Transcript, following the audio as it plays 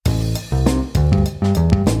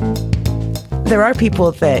there are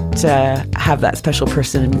people that have that special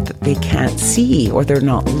person that they can't see or they're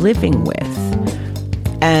not living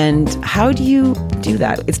with. And how do you do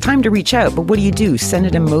that? It's time to reach out, but what do you do? Send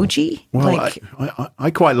an emoji? Well,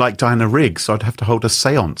 I quite like Diana Rigg, so I'd have to hold a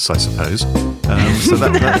seance, I suppose. So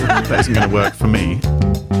that isn't going to work for me.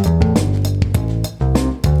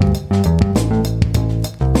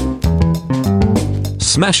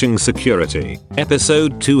 Smashing Security,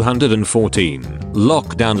 episode 214,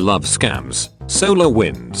 Lockdown Love Scams, Solar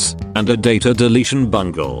Winds, and a Data Deletion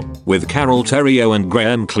Bungle, with Carol Theriault and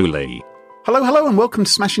Graham Cluley. Hello, and welcome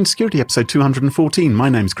to Smashing Security, episode 214. My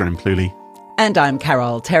name's Graham Cluley. And I'm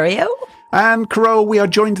Carol Theriault. And Carol, we are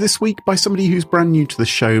joined this week by somebody who's brand new to the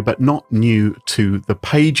show, but not new to the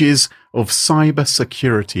pages of cyber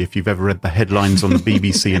security. If you've ever read the headlines on the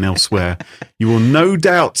BBC and elsewhere, you will no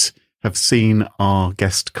doubt have seen our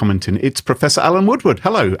guest commenting. It's Professor Alan Woodward.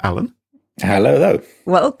 Hello, Alan. Hello.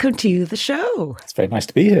 Welcome to the show. It's very nice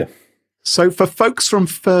to be here. So for folks from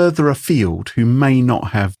further afield who may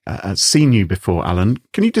not have seen you before, Alan,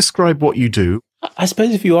 can you describe what you do? I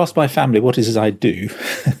suppose if you ask my family what it is I do,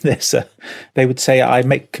 they would say I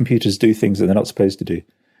make computers do things that they're not supposed to do.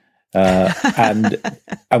 And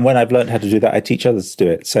when I've learned how to do that, I teach others to do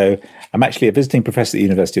it. So I'm actually a visiting professor at the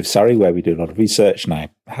University of Surrey, where we do a lot of research, and I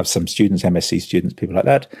have some students, MSc students, people like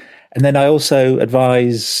that. And then I also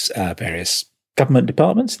advise various government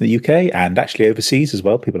departments in the UK and actually overseas as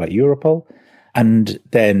well, people like Europol. And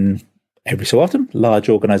then every so often, large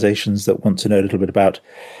organizations that want to know a little bit about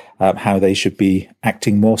how they should be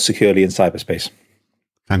acting more securely in cyberspace.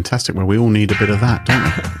 Fantastic. Well, we all need a bit of that, don't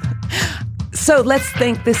we? So let's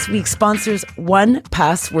thank this week's sponsors,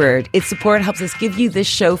 1Password. Its support helps us give you this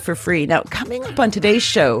show for free. Now, coming up on today's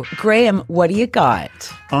show, Graham, what do you got?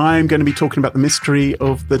 I'm going to be talking about the mystery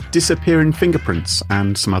of the disappearing fingerprints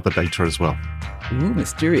and some other data as well. Ooh,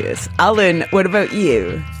 mysterious. Alan, what about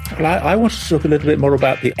you? Well, I wanted to talk a little bit more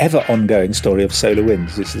about the ever ongoing story of Solar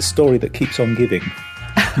Winds. It's the story that keeps on giving.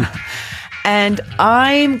 And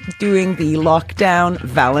I'm doing the Lockdown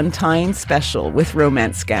Valentine special with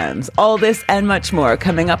romance scams. All this and much more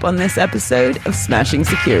coming up on this episode of Smashing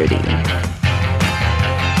Security.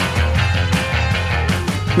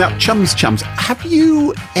 Now, chums, have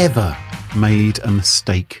you ever made a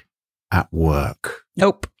mistake at work?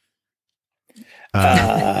 Nope.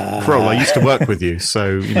 Carol, I used to work with you,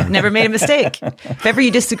 so... You know. Never made a mistake. If ever you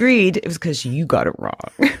disagreed, it was because you got it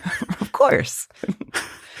wrong. Of course.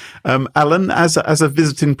 Alan, as a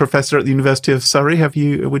visiting professor at the University of Surrey,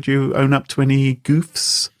 would you own up to any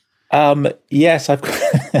goofs? Yes,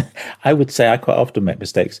 I would say I quite often make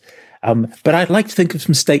mistakes. But I'd like to think of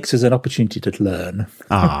mistakes as an opportunity to learn.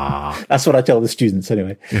 That's what I tell the students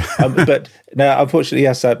anyway. Yeah. But no, unfortunately,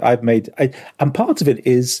 yes, I've made... and part of it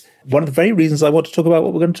is one of the very reasons I want to talk about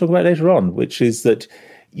what we're going to talk about later on, which is that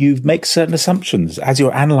you make certain assumptions. As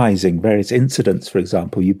you're analysing various incidents, for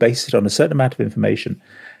example, you base it on a certain amount of information.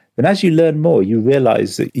 And as you learn more, you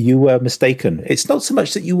realise that you were mistaken. It's not so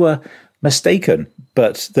much that you were mistaken,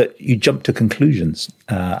 but that you jump to conclusions.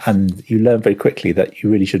 And you learn very quickly that you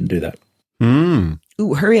really shouldn't do that.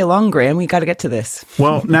 Ooh, hurry along, Graham. We got to get to this.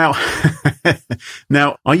 Well, now,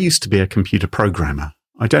 I used to be a computer programmer.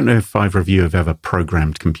 I don't know if either of you have ever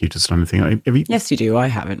programmed computers or anything. Have you? Yes, you do. I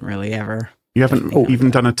haven't really ever. You haven't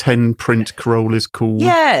even done a 10-print Carol is cool?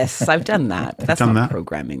 Yes, I've done that. But that's not that?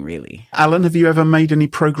 Programming, really. Alan, have you ever made any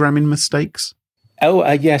programming mistakes? Oh,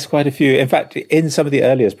 yes, quite a few. In fact, in some of the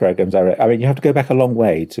earliest programs I mean, you have to go back a long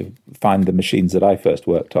way to find the machines that I first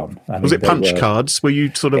worked on. Was it punch cards? Were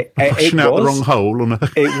you sort of pushing out the wrong hole?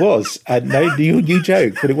 It was. No, you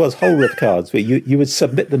joke, but it was hole-ripped cards where you would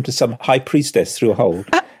submit them to some high priestess through a hole,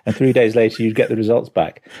 and 3 days later you'd get the results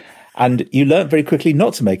back. And you learn very quickly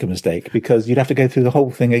not to make a mistake because you'd have to go through the whole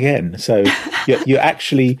thing again. So you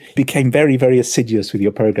actually became very, very assiduous with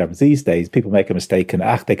your programs. These days, people make a mistake and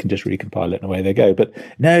they can just recompile it and away they go. But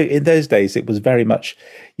no, in those days, it was very much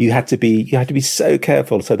you had to be so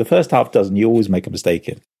careful. So the first half dozen, you always make a mistake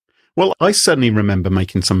in. Well, I certainly remember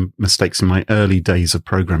making some mistakes in my early days of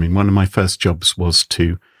programming. One of my first jobs was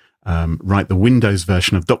to write the Windows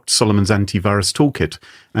version of Dr. Solomon's Antivirus Toolkit,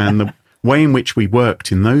 and the way in which we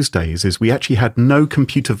worked in those days is we actually had no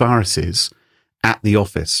computer viruses at the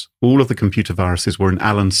office. All of the computer viruses were in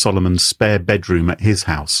Alan Solomon's spare bedroom at his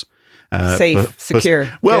house. Safe,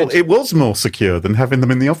 secure. Well, Good. It was more secure than having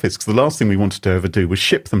them in the office because the last thing we wanted to ever do was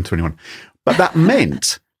ship them to anyone. But that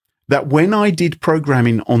meant that when I did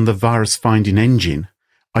programming on the virus finding engine,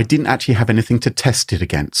 I didn't actually have anything to test it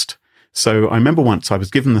against. So I remember once I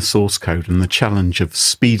was given the source code and the challenge of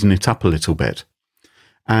speeding it up a little bit.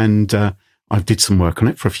 And I did some work on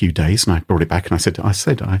it for a few days and I brought it back and I said,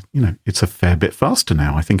 it's a fair bit faster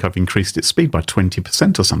now. I think I've increased its speed by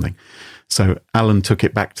 20% or something. So Alan took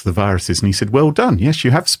it back to the viruses and he said, well done. Yes,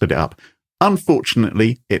 you have sped it up.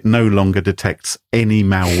 Unfortunately, it no longer detects any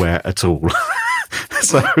malware at all.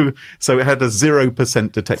 so it had a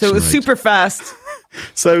 0% detection So it was rate. super fast.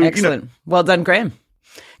 So excellent. Well done, Graham.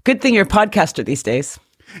 Good thing you're a podcaster these days.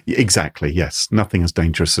 Exactly, yes. Nothing as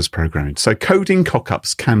dangerous as programming. So coding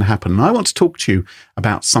cock-ups can happen. And I want to talk to you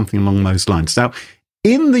about something along those lines. Now,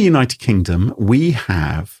 in the United Kingdom, we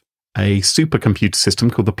have a supercomputer system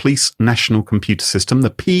called the Police National Computer System, the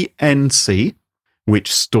PNC,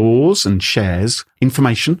 which stores and shares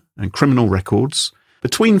information and criminal records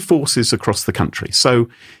between forces across the country. So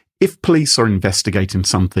if police are investigating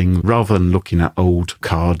something, rather than looking at old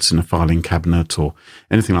cards in a filing cabinet or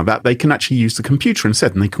anything like that, they can actually use the computer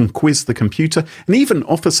instead, and they can quiz the computer. And even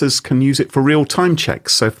officers can use it for real-time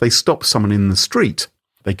checks. So if they stop someone in the street,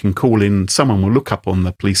 they can call in, someone will look up on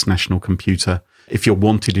the Police National Computer if you're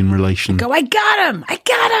wanted in relation. Go, I got him!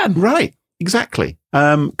 Right, exactly.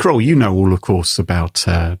 Kroll, you know all, of course, about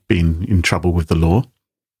being in trouble with the law.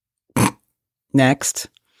 Next.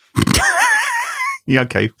 Yeah,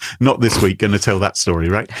 okay. Not this week, going to tell that story,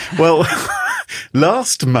 right? Well,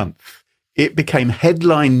 last month, it became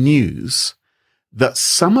headline news that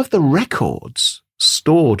some of the records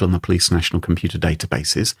stored on the Police National Computer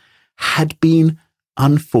databases had been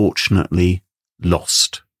unfortunately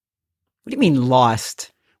lost. What do you mean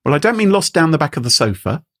lost? Well, I don't mean lost down the back of the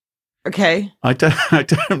sofa. Okay. I don't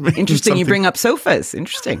mean Interesting. something. You bring up sofas.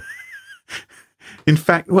 Interesting. In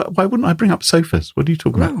fact, why wouldn't I bring up sofas? What are you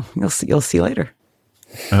talking about? You'll see later.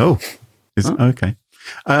 Oh, okay.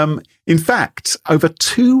 In fact, over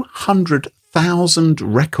 200,000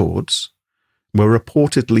 records were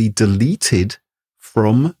reportedly deleted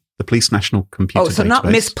from the Police National Computer database. So not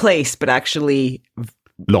misplaced, but actually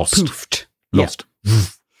lost. Poofed. Lost. Yeah.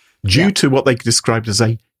 Due to what they described as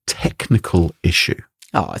a technical issue.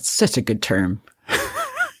 Oh, it's such a good term.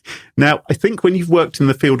 Now, I think when you've worked in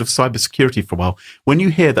the field of cybersecurity for a while, when you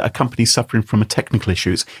hear that a company's suffering from a technical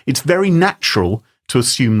issue, it's very natural to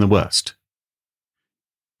assume the worst.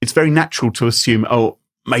 It's very natural to assume,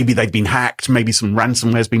 maybe they've been hacked, maybe some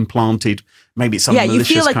ransomware's been planted, maybe it's some malicious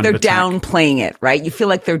you feel like kind they're of attack. downplaying it, right? You feel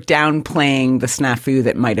like they're downplaying the snafu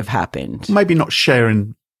that might have happened. Maybe not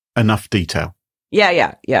sharing enough detail.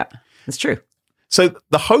 Yeah. That's true. So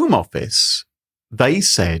the Home Office, they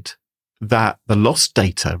said that the lost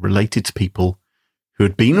data related to people who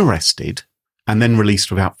had been arrested and then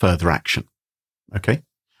released without further action. Okay?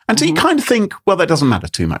 And so you kind of think, well, that doesn't matter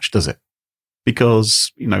too much, does it?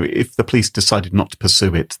 Because, if the police decided not to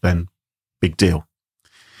pursue it, then big deal.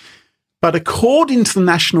 But according to the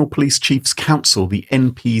National Police Chiefs Council, the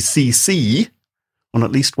NPCC, on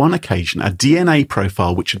at least one occasion, a DNA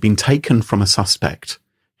profile which had been taken from a suspect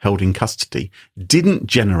held in custody didn't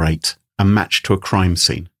generate a match to a crime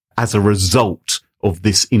scene as a result of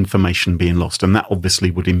this information being lost. And that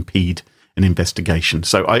obviously would impede an investigation.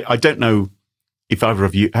 So I don't know if either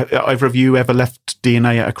of you ever left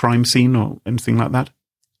DNA at a crime scene or anything like that?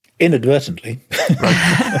 Inadvertently.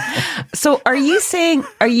 Right. So are you saying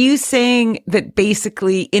that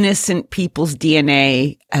basically innocent people's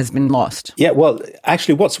DNA has been lost? Yeah, well,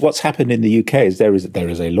 actually what's happened in the UK is there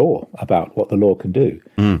is a law about what the law can do.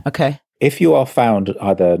 Okay. If you are found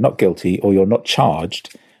either not guilty or you're not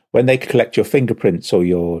charged, when they collect your fingerprints or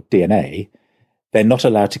your DNA, they're not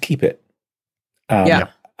allowed to keep it.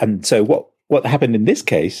 And so what happened in this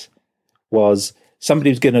case was somebody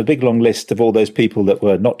was given a big long list of all those people that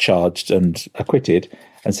were not charged and acquitted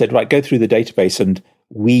and said, right, go through the database and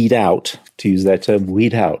weed out, to use their term,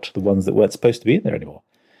 weed out the ones that weren't supposed to be in there anymore.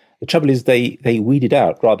 The trouble is they weeded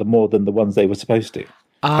out rather more than the ones they were supposed to.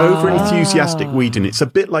 Over-enthusiastic weeding. It's a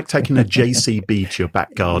bit like taking a JCB to your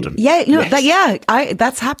back garden. Yeah,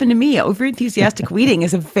 that's happened to me. Over-enthusiastic weeding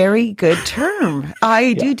is a very good term.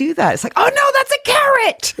 I do that. It's like, oh no, that's a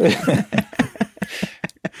carrot.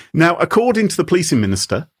 Now, according to the policing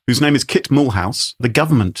minister, whose name is Kit Mulhouse, the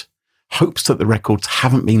government hopes that the records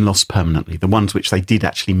haven't been lost permanently, the ones which they did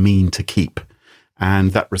actually mean to keep,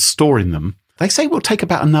 and that restoring them, they say, will take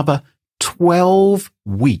about another 12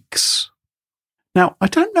 weeks. Now, I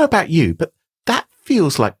don't know about you, but that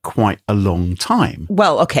feels like quite a long time.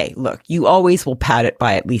 Well, okay, look, you always will pad it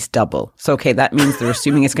by at least double. So, okay, that means they're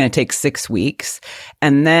assuming it's going to take 6 weeks.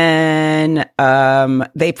 And then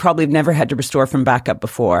they probably have never had to restore from backup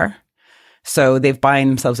before. So they've buying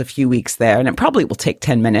themselves a few weeks there. And it probably will take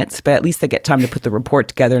 10 minutes, but at least they get time to put the report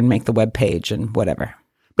together and make the web page and whatever.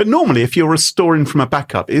 But normally, if you're restoring from a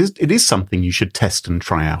backup, it is something you should test and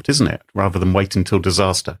try out, isn't it? Rather than wait until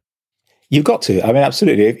disaster. You've got to. I mean,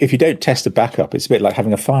 absolutely. If you don't test a backup, it's a bit like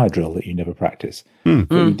having a fire drill that you never practice.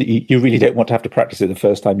 You really don't want to have to practice it the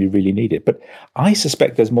first time you really need it. But I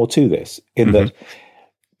suspect there's more to this in that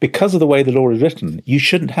because of the way the law is written, you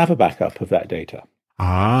shouldn't have a backup of that data.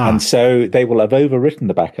 And so they will have overwritten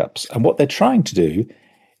the backups. And what they're trying to do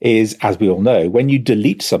is, as we all know, when you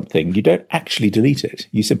delete something, you don't actually delete it.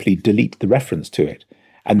 You simply delete the reference to it.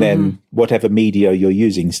 And then whatever media you're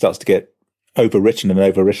using starts to get overwritten,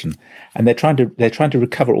 and they're trying to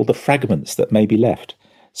recover all the fragments that may be left.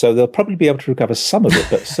 So they'll probably be able to recover some of it,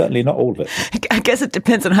 but certainly not all of it. I guess it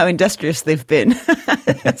depends on how industrious they've been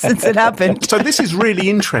since it happened. So this is really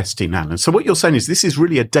interesting, Alan. So what you're saying is this is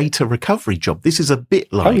really a data recovery job. This is a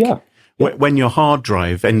bit like when your hard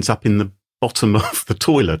drive ends up in the bottom of the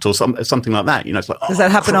toilet or something like that. You know, it's like, does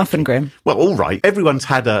that happen often, Graham? Well, all right. Everyone's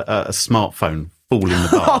had a smartphone fall in the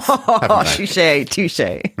bath. Touche.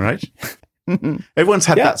 Right? Everyone's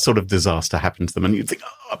had that sort of disaster happen to them, and you think,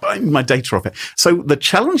 I need my data off it. So the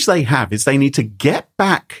challenge they have is they need to get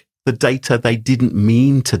back the data they didn't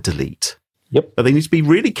mean to delete. Yep. But they need to be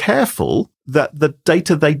really careful that the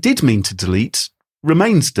data they did mean to delete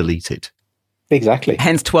remains deleted. Exactly.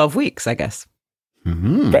 Hence 12 weeks, I guess.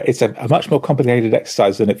 But it's a much more complicated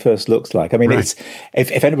exercise than it first looks like. I mean, it's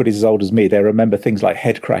if anybody's as old as me, they remember things like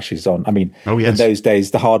head crashes on. I mean, in those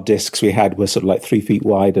days, the hard disks we had were sort of like 3 feet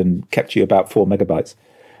wide and kept you about 4 megabytes.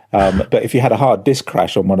 But if you had a hard disk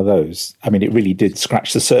crash on one of those, I mean, it really did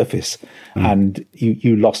scratch the surface, and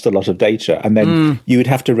you lost a lot of data. And then you would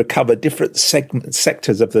have to recover different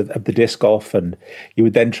sectors of the disk off, and you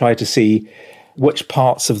would then try to see which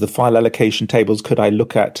parts of the file allocation tables could I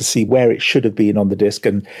look at to see where it should have been on the disk.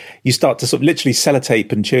 And you start to sort of literally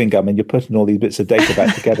sellotape and chewing gum, and you're putting all these bits of data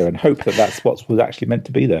back together and hope that that's what was actually meant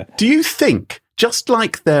to be there. Do you think, just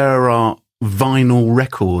like there are vinyl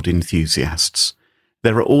record enthusiasts,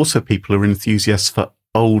 there are also people who are enthusiasts for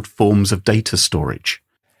old forms of data storage?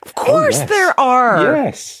 Of course there are.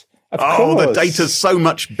 Yes. Of course. The data's so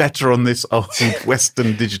much better on this old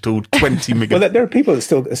Western Digital 20 megabytes. Well, there are people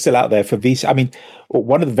that are still out there for VC. I mean,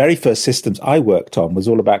 one of the very first systems I worked on was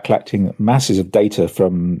all about collecting masses of data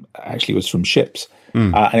from ships.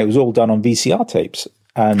 And it was all done on VCR tapes.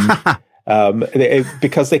 And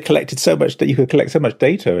because they collected so much that you could collect so much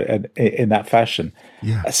data in that fashion.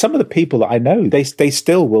 Yeah. Some of the people that I know, they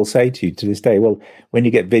still will say to you to this day, well, when you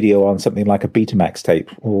get video on something like a Betamax tape,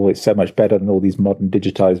 it's so much better than all these modern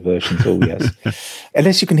digitized versions. Yes.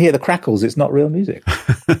 Unless you can hear the crackles, it's not real music.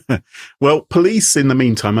 Well, police in the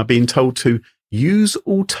meantime are being told to use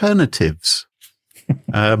alternatives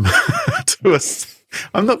to us.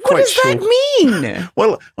 I'm not quite sure. What does that mean?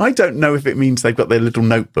 Well, I don't know if it means they've got their little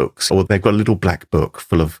notebooks or they've got a little black book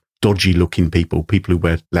full of dodgy-looking people who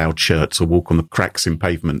wear loud shirts or walk on the cracks in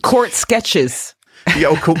pavement. Court sketches.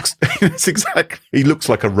 Yeah, that's exactly. He looks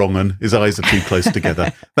like a wrong 'un. His eyes are too close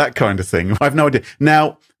together. That kind of thing. I have no idea.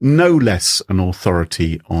 Now, no less an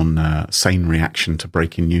authority on sane reaction to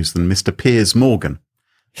breaking news than Mr. Piers Morgan.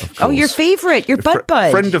 Oh, your favourite, your bud.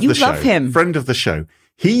 Friend of the show. You love him. Friend of the show.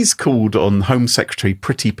 He's called on Home Secretary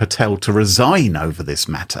Priti Patel to resign over this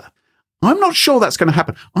matter. I'm not sure that's going to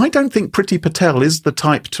happen. I don't think Priti Patel is the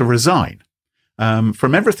type to resign.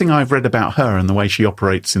 From everything I've read about her and the way she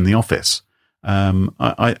operates in the office,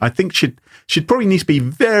 I think she'd probably need to be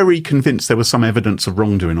very convinced there was some evidence of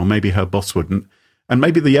wrongdoing, or maybe her boss wouldn't. And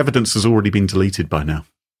maybe the evidence has already been deleted by now.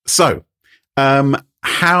 So,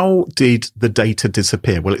 how did the data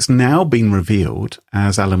disappear? Well, it's now been revealed,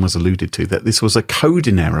 as Alan was alluded to, that this was a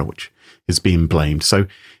coding error which is being blamed. So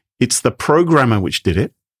it's the programmer which did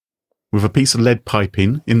it with a piece of lead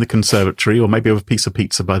piping in the conservatory, or maybe with a piece of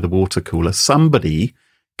pizza by the water cooler. Somebody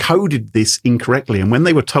coded this incorrectly. And when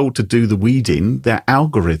they were told to do the weeding, their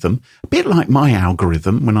algorithm, a bit like my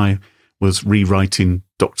algorithm when I was rewriting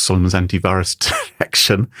Dr. Solomon's antivirus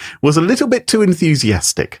detection, was a little bit too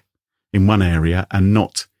enthusiastic in one area and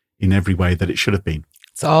not in every way that it should have been.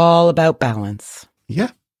 It's all about balance.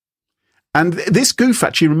 Yeah. And this goof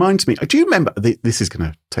actually reminds me, do you remember, this is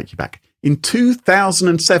going to take you back. In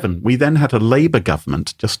 2007, we then had a Labour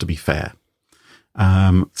government, just to be fair.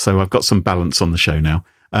 So I've got some balance on the show now.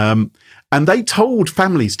 And they told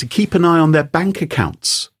families to keep an eye on their bank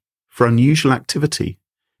accounts for unusual activity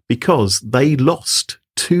because they lost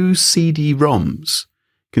 2 CD-ROMs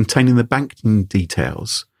containing the banking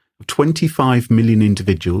details of 25 million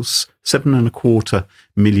individuals, 7.25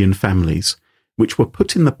 million families, which were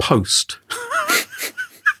put in the post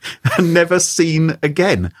and never seen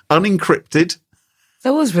again, unencrypted.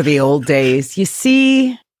 Those were the old days. You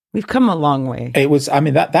see, we've come a long way. It was, I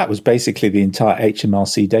mean, that was basically the entire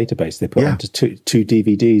HMRC database. They put onto two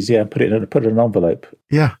DVDs, put it in an envelope.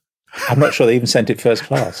 Yeah. I'm not sure they even sent it first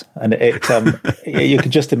class. And you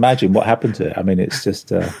can just imagine what happened to it. I mean, it's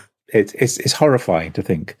just, it's horrifying to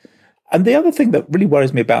think. And the other thing that really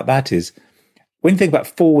worries me about that is when you think about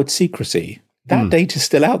forward secrecy, that data is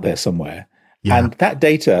still out there somewhere. Yeah. And that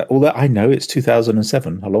data, although I know it's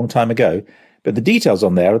 2007, a long time ago, but the details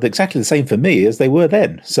on there are exactly the same for me as they were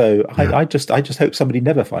then. So I just hope somebody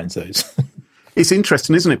never finds those. It's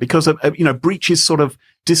interesting, isn't it? Because, breaches sort of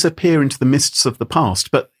disappear into the mists of the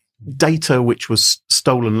past, but data which was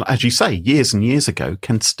stolen, as you say, years and years ago,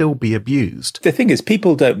 can still be abused. The thing is,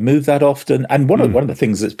 people don't move that often. And one of the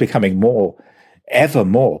things that's becoming ever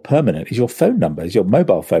more permanent is your phone number, is your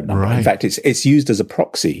mobile phone number. Right. In fact, it's used as a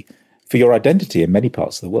proxy for your identity in many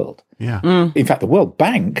parts of the world. Yeah. In fact, the World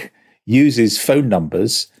Bank uses phone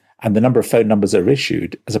numbers and the number of phone numbers that are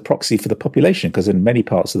issued as a proxy for the population, because in many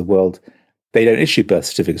parts of the world, they don't issue birth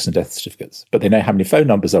certificates and death certificates, but they know how many phone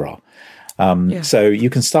numbers there are. So you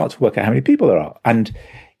can start to work out how many people there are. And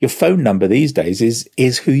your phone number these days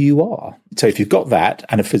is who you are. So if you've got that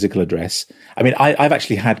and a physical address, I mean, I've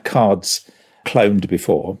actually had cards cloned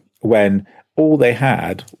before when all they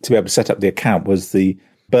had to be able to set up the account was the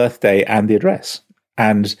birthday and the address.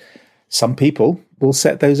 And some people will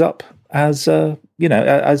set those up as,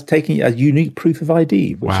 as taking a unique proof of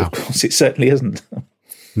ID, which of course it certainly isn't.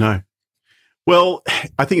 No. Well,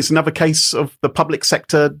 I think it's another case of the public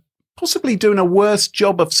sector possibly doing a worse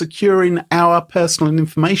job of securing our personal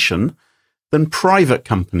information than private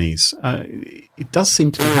companies. It does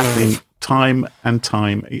seem to be happening time and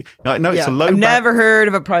time. I know it's a low. I've never heard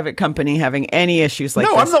of a private company having any issues like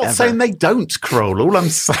this. No, I'm not ever. saying they don't, Kroll. All I'm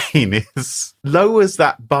saying is, low as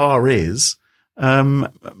that bar is,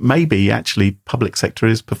 maybe actually public sector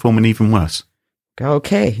is performing even worse.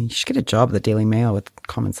 Okay, you should get a job at the Daily Mail with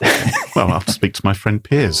common sense. Well, I'll have to speak to my friend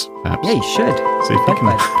Piers, perhaps. Yeah, you should. See if he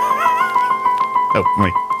can help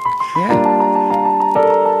me. Yeah.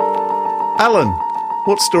 Alan,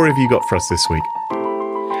 what story have you got for us this week?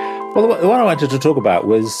 Well, the one I wanted to talk about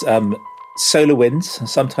was SolarWinds,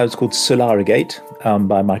 sometimes called Solarigate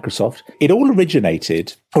by Microsoft. It all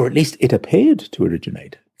originated, or at least it appeared to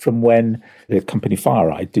originate, from when the company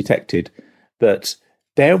FireEye detected that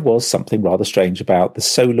there was something rather strange about the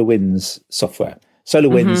SolarWinds software.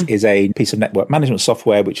 SolarWinds is a piece of network management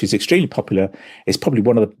software which is extremely popular. It's probably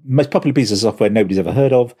one of the most popular pieces of software nobody's ever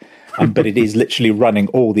heard of, but it is literally running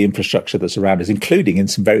all the infrastructure that's around us, including in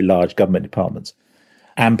some very large government departments,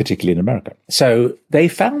 and particularly in America. So they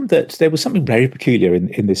found that there was something very peculiar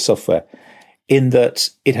in this software, in that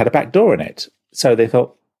it had a backdoor in it. So they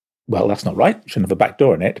thought, well, that's not right. Shouldn't have a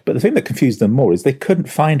backdoor in it. But the thing that confused them more is they couldn't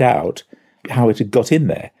find out how it had got in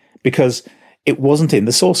there, because it wasn't in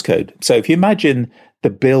the source code. So if you imagine the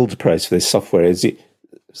build process for this software is,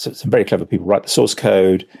 some very clever people write the source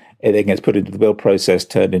code, it then gets put into the build process,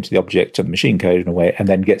 turned into the object and the machine code in a way, and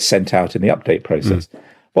then gets sent out in the update process.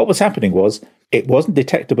 What was happening was it wasn't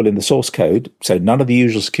detectable in the source code, so none of the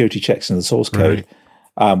usual security checks in the source code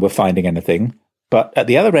were finding anything. But at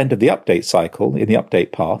the other end of the update cycle, in the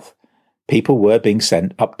update path, people were being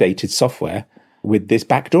sent updated software with this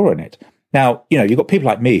backdoor in it. Now, you've got people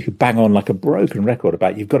like me who bang on like a broken record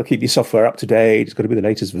about you've got to keep your software up to date. It's got to be the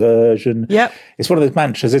latest version. Yep. It's one of those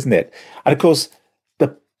mantras, isn't it? And of course,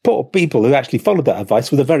 the poor people who actually followed that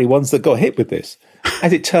advice were the very ones that got hit with this.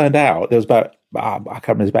 As it turned out, there was about, I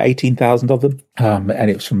can't remember, about 18,000 of them. And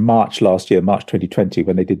it was from March last year, March 2020,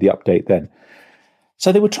 when they did the update then.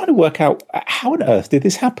 So they were trying to work out how on earth did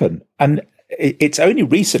this happen? And it's only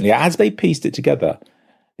recently, as they pieced it together.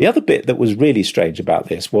 The other bit that was really strange about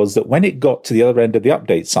this was that when it got to the other end of the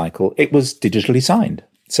update cycle, it was digitally signed.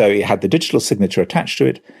 So it had the digital signature attached to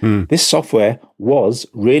it. This software was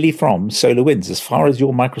really from SolarWinds. As far as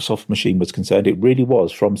your Microsoft machine was concerned, it really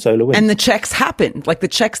was from SolarWinds. And the checks happened, like the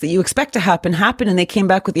checks that you expect to happen, and they came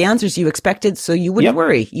back with the answers you expected, so you wouldn't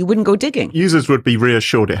worry. You wouldn't go digging. Users would be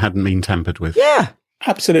reassured it hadn't been tampered with. Yeah.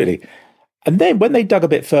 Absolutely. And then when they dug a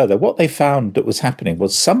bit further, what they found that was happening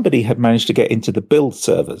was somebody had managed to get into the build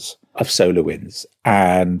servers of SolarWinds,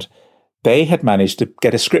 and they had managed to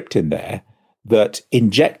get a script in there that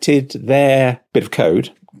injected their bit of code,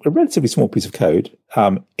 a relatively small piece of code,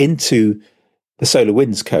 into the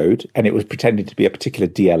SolarWinds code, and it was pretending to be a particular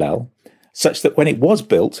DLL, such that when it was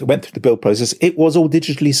built, it went through the build process, it was all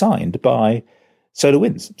digitally signed by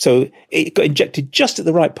SolarWinds. So it got injected just at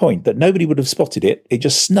the right point that nobody would have spotted it. It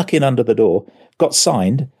just snuck in under the door, got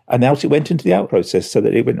signed, and out it went into the out process so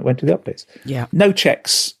that it went to the updates. Yeah. No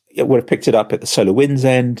checks would have picked it up at the SolarWinds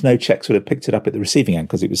end. No checks would have picked it up at the receiving end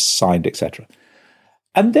because it was signed, etc.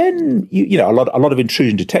 And then, a lot of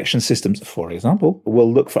intrusion detection systems, for example,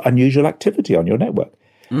 will look for unusual activity on your network.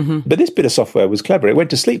 But this bit of software was clever. It went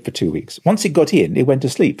to sleep for 2 weeks. Once it got in, it went to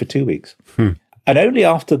sleep for 2 weeks. And only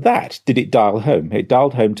after that did it dial home. It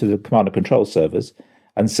dialed home to the command and control servers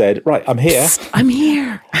and said, right, I'm here. I'm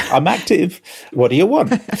here. I'm active. What do you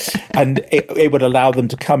want? And it would allow them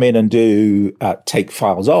to come in and do take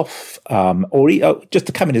files off, or just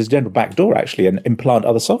to come in as a general backdoor, actually, and implant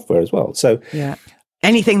other software as well. So, yeah,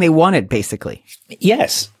 anything they wanted, basically.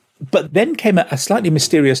 Yes. But then came a slightly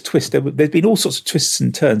mysterious twist. There's been all sorts of twists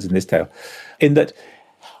and turns in this tale, in that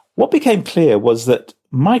what became clear was that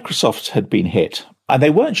Microsoft had been hit. And they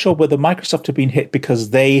weren't sure whether Microsoft had been hit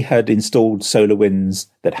because they had installed SolarWinds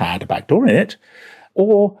that had a backdoor in it,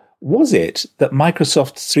 or was it that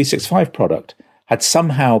Microsoft's 365 product had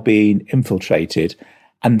somehow been infiltrated,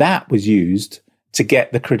 and that was used to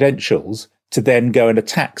get the credentials to then go and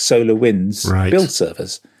attack SolarWinds build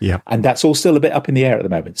servers. Yeah. And that's all still a bit up in the air at the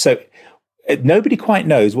moment. So nobody quite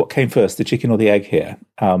knows what came first, the chicken or the egg here.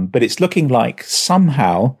 But it's looking like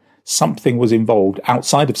somehow something was involved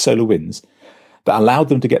outside of SolarWinds that allowed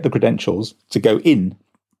them to get the credentials to go in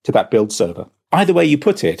to that build server. Either way you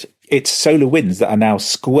put it, it's SolarWinds that are now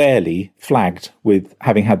squarely flagged with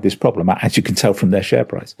having had this problem, as you can tell from their share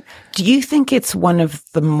price. Do you think it's one of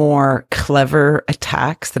the more clever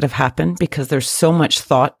attacks that have happened because there's so much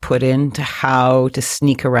thought put into how to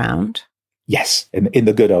sneak around? Yes. In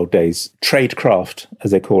the good old days, tradecraft, as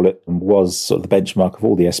they call it, was sort of the benchmark of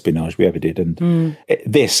all the espionage we ever did. And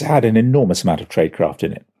this had an enormous amount of tradecraft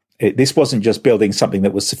in it. This wasn't just building something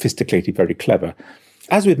that was sophisticated, very clever.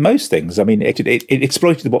 As with most things, I mean, it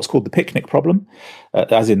exploited what's called the picnic problem,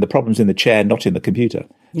 as in the problem's in the chair, not in the computer.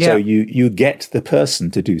 Yeah. So you get the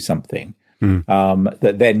person to do something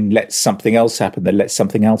that then lets something else happen, that lets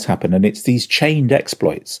something else happen. And it's these chained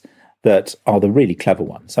exploits that are the really clever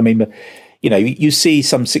ones. I mean, you see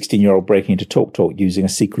some 16-year-old breaking into TalkTalk using a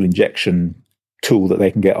SQL injection tool that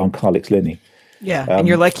they can get on Carlix Linney. Yeah, and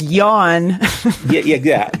you're like, yawn.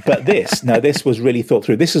 yeah. But this was really thought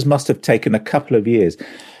through. This must have taken a couple of years.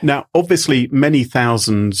 Now, obviously, many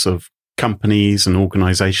thousands of companies and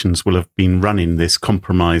organizations will have been running this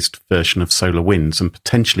compromised version of SolarWinds and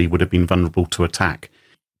potentially would have been vulnerable to attack.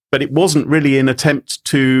 But it wasn't really an attempt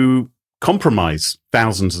to compromise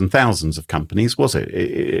thousands and thousands of companies, was it?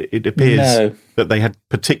 It appears that they had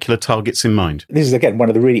particular targets in mind. This is, again, one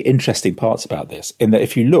of the really interesting parts about this, in that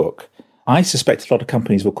if you look, I suspect a lot of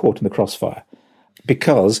companies were caught in the crossfire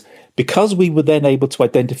because we were then able to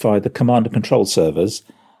identify the command and control servers.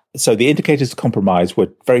 So the indicators of compromise were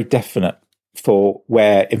very definite for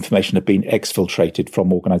where information had been exfiltrated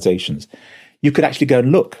from organizations. You could actually go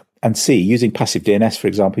and look and see, using passive DNS, for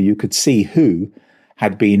example, you could see who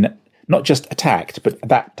had been not just attacked, but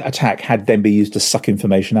that attack had then been used to suck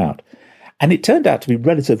information out. And it turned out to be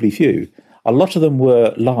relatively few. A lot of them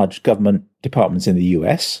were large government departments in the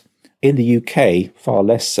US. In the UK, far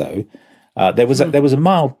less so. There was a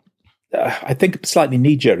mild, I think, slightly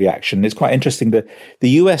knee-jerk reaction. It's quite interesting that the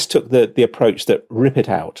US took the approach that rip it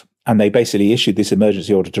out, and they basically issued this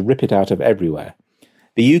emergency order to rip it out of everywhere.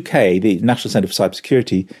 The UK, the National Centre for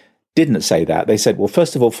Cybersecurity, didn't say that. They said, well,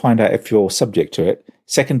 first of all, find out if you're subject to it.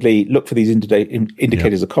 Secondly, look for these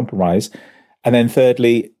indicators of compromise. And then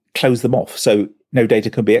thirdly, close them off so no data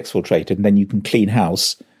can be exfiltrated, and then you can clean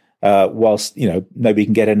house whilst nobody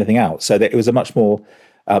can get anything out. So that it was a much more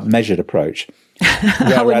measured approach.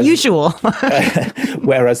 How unusual.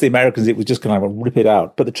 Whereas the Americans, it was just kind of rip it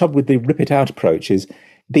out. But the trouble with the rip it out approach is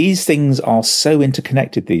these things are so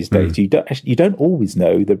interconnected these days. You don't always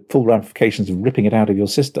know the full ramifications of ripping it out of your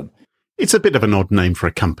system. It's a bit of an odd name for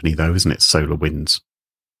a company, though, isn't it? SolarWinds.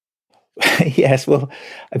 Yes, well,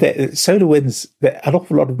 SolarWinds, an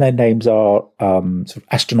awful lot of their names are sort of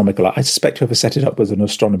astronomical. I suspect whoever set it up was an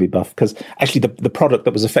astronomy buff, because actually the product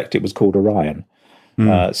that was affected was called Orion.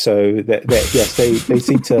 So yes, they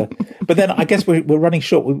seem to. But then I guess we're running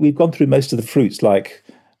short. We've gone through most of the fruits, like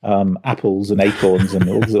apples and acorns and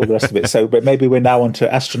all the rest of it. So, but maybe we're now onto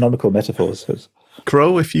astronomical metaphors.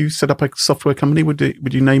 Crow, if you set up a software company, would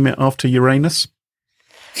you name it after Uranus?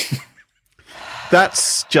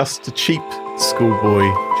 That's just a cheap schoolboy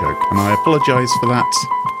joke, and I apologise for that.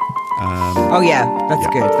 Oh yeah, that's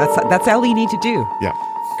good. That's all you need to do. Yeah.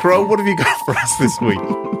 Crow, what have you got for us this week?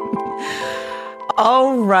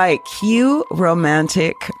 All right, cue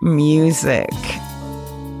romantic music.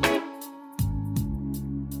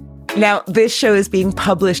 Now, this show is being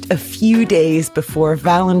published a few days before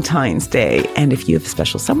Valentine's Day. And if you have a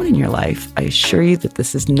special someone in your life, I assure you that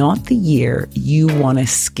this is not the year you want to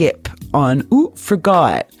skip on,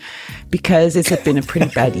 forgot, because it's been a pretty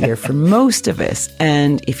bad year for most of us.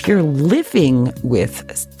 And if you're living with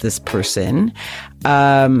this person,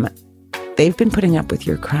 they they've been putting up with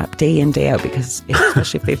your crap day in, day out, because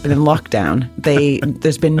especially if they've been in lockdown,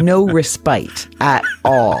 there's been no respite at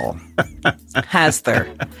all, has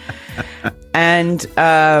there? And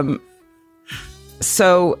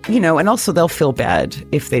so, and also they'll feel bad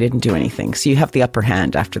if they didn't do anything. So you have the upper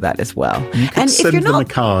hand after that as well. You could send them a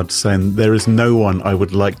card saying, there is no one I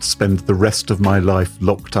would like to spend the rest of my life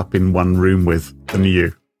locked up in one room with than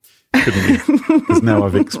you. Couldn't you? Because now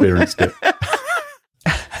I've experienced it.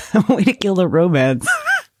 Way to kill the romance.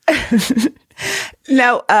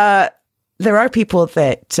 Now, there are people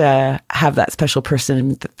that have that special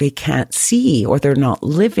person that they can't see or they're not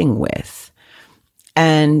living with.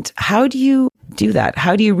 And how do you do that?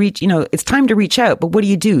 How do you reach, it's time to reach out, but what do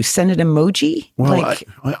you do? Send an emoji? Well,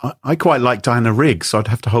 I quite like Diana Rigg, so I'd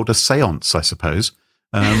have to hold a seance, I suppose.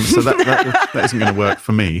 So that isn't going to work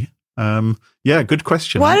for me. Yeah, good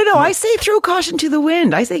question. Well, I don't know. I say throw caution to the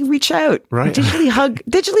wind. I say reach out. Right. Digitally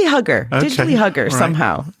hug her. Okay. Digitally hug her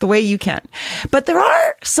somehow, the way you can. But there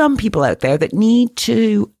are some people out there that need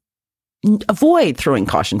to avoid throwing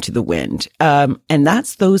caution to the wind. And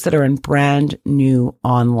that's those that are in brand new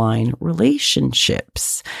online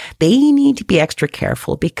relationships. They need to be extra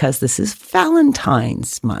careful because this is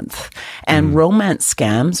Valentine's month and romance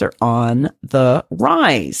scams are on the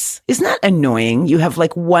rise. Isn't that annoying? You have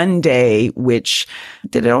like one day, which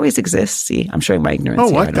did it always exist? See, I'm showing my ignorance.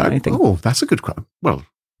 I don't know anything. Oh, that's a good question. Well,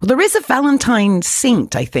 there is a Valentine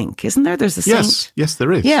saint, I think, isn't there? There's a saint. Yes,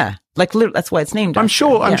 there is. Yeah, like that's why it's named. I'm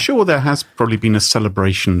sure there has probably been a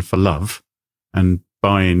celebration for love and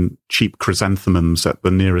buying cheap chrysanthemums at the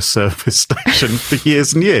nearest service station for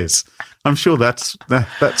years and years. I'm sure that's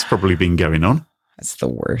probably been going on. That's the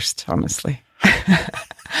worst, honestly.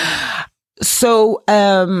 So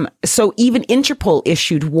even Interpol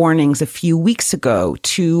issued warnings a few weeks ago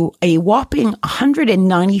to a whopping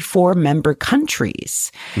 194 member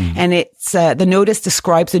countries. And it's, the notice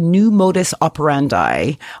describes a new modus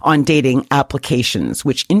operandi on dating applications,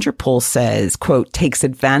 which Interpol says, quote, takes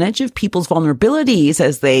advantage of people's vulnerabilities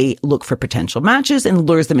as they look for potential matches and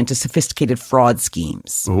lures them into sophisticated fraud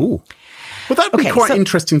schemes. Oh. Well, that'd be quite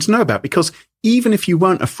interesting to know about, because even if you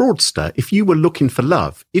weren't a fraudster, if you were looking for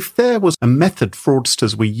love, if there was a method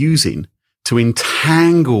fraudsters were using to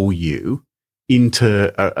entangle you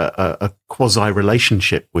into a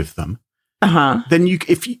quasi-relationship with them, then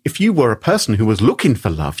if you were a person who was looking for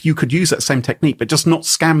love, you could use that same technique, but just not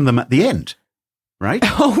scam them at the end. Right?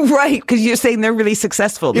 Oh, right. Because you're saying they're really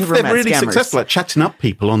successful. If they're really successful at chatting up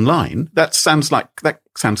people online, that sounds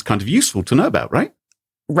kind of useful to know about, right?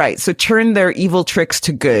 Right. So turn their evil tricks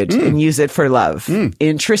to good and use it for love.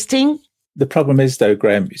 Interesting. The problem is, though,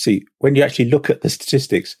 Graham, you see, when you actually look at the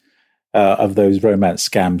statistics of those romance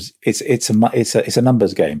scams, it's a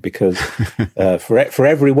numbers game, because for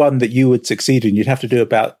every one that you would succeed in, you'd have to do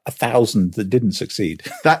about 1,000 that didn't succeed.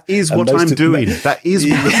 That is what I'm doing. That is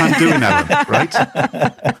what I'm doing, Alan,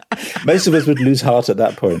 right? Most of us would lose heart at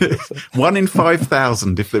that point. 1 in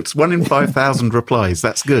 5,000. If it's 1 in 5,000 replies,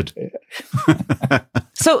 that's good.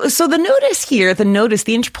 So the notice here, the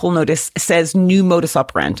Interpol notice says new modus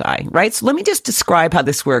operandi, right? So let me just describe how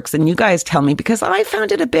this works, and you guys tell me, because I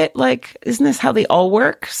found it a bit like, isn't this how they all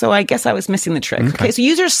work? So I guess I was missing the trick. Okay, so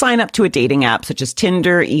users sign up to a dating app such as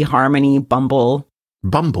Tinder, eHarmony, Bumble.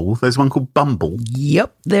 Bumble? There's one called Bumble?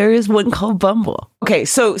 Yep, there is one called Bumble. Okay,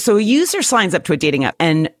 so a user signs up to a dating app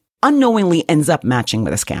and unknowingly ends up matching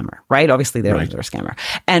with a scammer, right? Obviously, they're a scammer.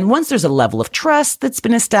 And once there's a level of trust that's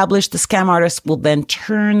been established, the scam artist will then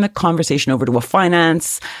turn the conversation over to a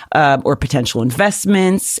finance or potential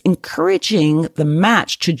investments, encouraging the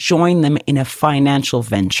match to join them in a financial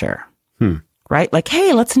venture, right? Like,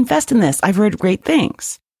 hey, let's invest in this. I've heard great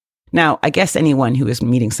things. Now, I guess anyone who is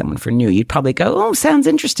meeting someone for new, you'd probably go, oh, sounds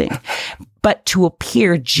interesting. But to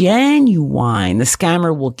appear genuine, the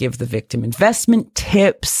scammer will give the victim investment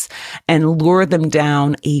tips and lure them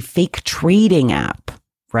down a fake trading app,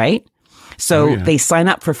 right? So they sign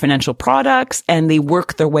up for financial products and they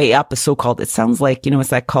work their way up a so-called, it sounds like, what's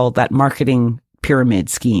that called? That marketing pyramid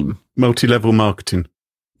scheme. Multi-level marketing.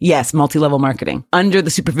 Yes, multi-level marketing under the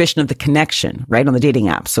supervision of the connection, right, on the dating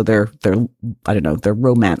app. So they're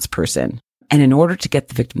romance person. And in order to get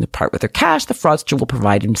the victim to part with their cash, the fraudster will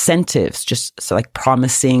provide incentives, just so like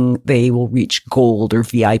promising they will reach gold or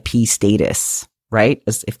VIP status, right,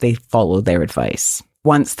 as if they follow their advice.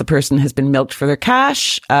 Once the person has been milked for their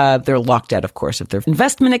cash, they're locked out, of course, of their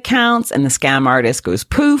investment accounts, and the scam artist goes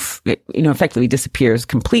poof, it, effectively disappears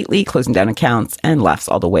completely, closing down accounts and laughs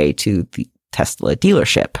all the way to the Tesla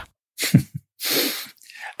dealership.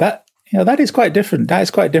 That is quite different. That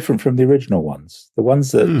is quite different from the original ones. The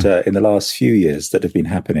ones that in the last few years that have been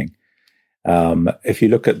happening If you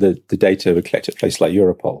look at the data we collect at places like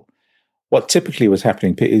Europol, what typically was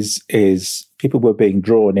happening is people were being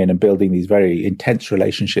drawn in and building these very intense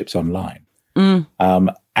relationships online. And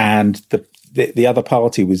the other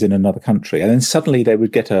party was in another country. And then suddenly they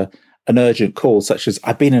would get an urgent call, such as,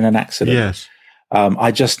 I've been in an accident. Yes.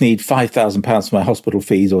 I just need £5,000 for my hospital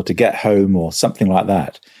fees or to get home or something like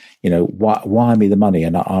that. Wire me the money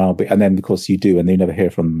and and then of course you do, and you never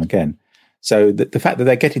hear from them again. So the fact that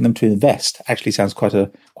they're getting them to invest actually sounds quite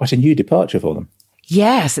a new departure for them.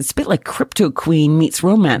 Yes, it's a bit like Crypto Queen meets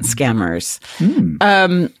romance scammers.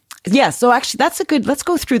 Yeah, so actually let's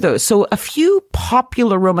go through those. So a few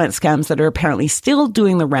popular romance scams that are apparently still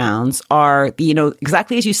doing the rounds are,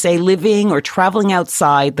 exactly as you say, living or traveling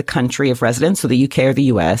outside the country of residence, so the UK or the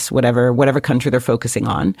US, whatever country they're focusing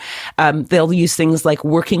on. They'll use things like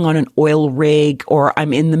working on an oil rig, or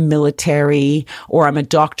I'm in the military, or I'm a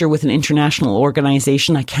doctor with an international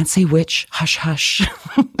organization. I can't say which. Hush, hush.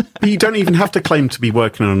 But you don't even have to claim to be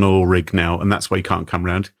working on an oil rig now, and that's why you can't come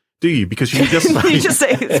round. Do you? Because you just say, you just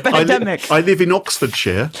say it's pandemic. I live in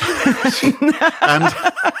Oxfordshire, and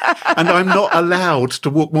I'm not allowed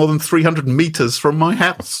to walk more than 300 metres from my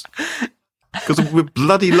house because we're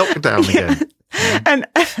bloody lockdown again. And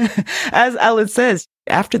as Alan says,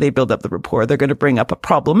 after they build up the rapport, they're going to bring up a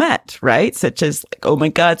problemette, right? Such as, like, oh my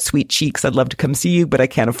God, sweet cheeks, I'd love to come see you, but I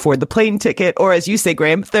can't afford the plane ticket. Or as you say,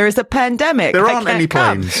 Graham, there's a pandemic. There aren't any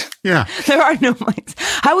planes. Yeah. There are no planes.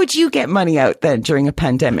 How would you get money out then during a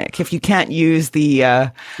pandemic if you can't use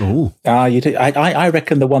the... You do. I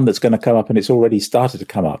reckon the one that's going to come up, and it's already started to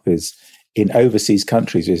come up, is in overseas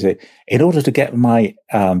countries, is it, in order to get my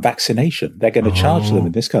vaccination, they're going to charge them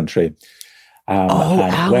in this country.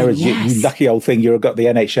 Alan, whereas yes. you lucky old thing, you've got the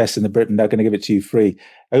NHS in Britain, they're going to give it to you free.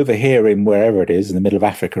 Over here in wherever it is, in the middle of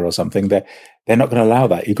Africa or something, they're not going to allow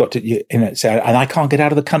that. You've got to, say, and I can't get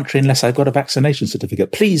out of the country unless I've got a vaccination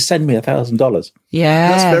certificate. Please send me $1,000.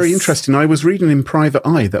 Yeah, that's very interesting. I was reading in Private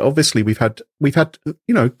Eye that obviously we've had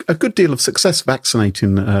a good deal of success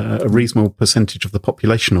vaccinating a reasonable percentage of the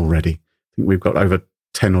population already. I think we've got over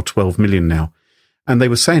 10 or 12 million now, and they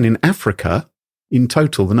were saying in Africa, in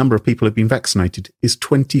total, the number of people who've been vaccinated is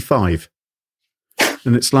 25.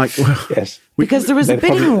 And it's like, well, yes, because there was a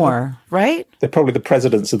bidding war, right? They're probably the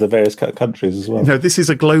presidents of the various countries as well. This is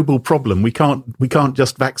a global problem. We can't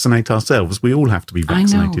just vaccinate ourselves. We all have to be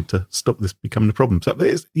vaccinated to stop this becoming a problem. So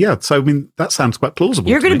that sounds quite plausible.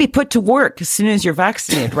 You're going to be put to work as soon as you're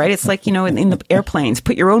vaccinated, right? It's like, in the airplanes,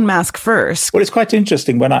 put your own mask first. Well, it's quite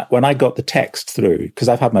interesting when I got the text through, because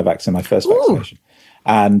I've had my vaccine, my first vaccination.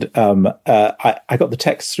 And I got the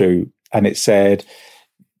text through, and it said,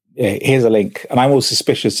 here's a link. And I'm all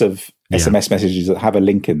suspicious of SMS messages that have a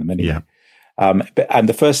link in them anyway. Yeah. And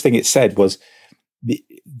the first thing it said was,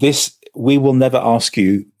 we will never ask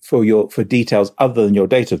you for details other than your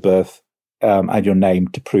date of birth and your name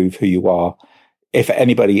to prove who you are. If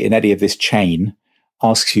anybody in any of this chain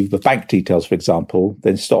asks you for bank details, for example,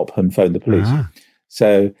 then stop and phone the police.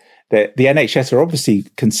 So the NHS obviously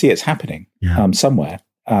can see it's happening somewhere.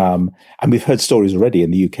 And we've heard stories already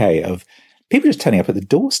in the UK of people just turning up at the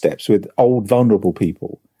doorsteps with old, vulnerable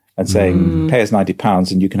people and saying, pay us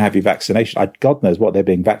 £90 and you can have your vaccination. God knows what they're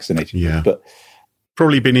being vaccinated with. But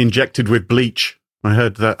probably been injected with bleach. I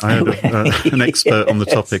heard that. I heard an expert on the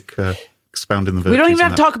topic expounding the virtues. We don't even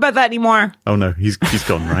have to talk about that anymore. Oh, no, he's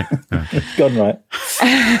gone, right? Gone, right.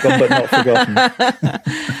 Gone, but not forgotten.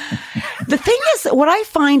 The thing is, what I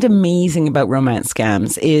find amazing about romance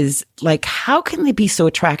scams is, like, how can they be so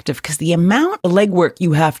attractive? Because the amount of legwork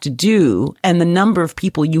you have to do and the number of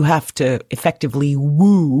people you have to effectively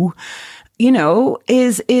woo,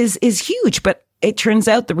 is huge. But it turns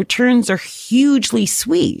out the returns are hugely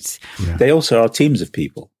sweet. Yeah. They also are teams of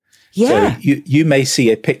people. Yeah. So you may see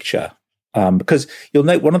a picture, because you'll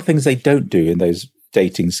note one of the things they don't do in those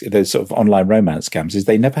those sort of online romance scams is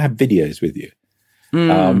they never have videos with you.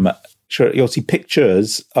 Sure, you'll see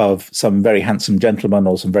pictures of some very handsome gentleman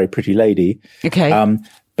or some very pretty lady. Okay.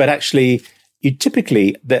 But actually,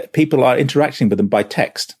 that people are interacting with them by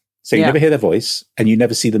text. So you never hear their voice and you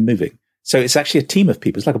never see them moving. So it's actually a team of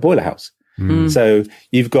people. It's like a boiler house. So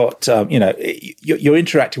you've got, you're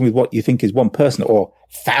interacting with what you think is one person, or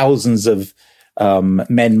thousands of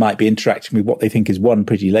men might be interacting with what they think is one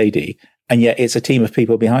pretty lady. And yet it's a team of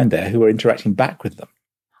people behind there who are interacting back with them.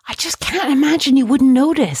 I just can't imagine you wouldn't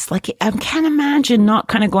notice. Like, I can't imagine not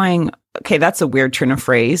kind of going, okay, that's a weird turn of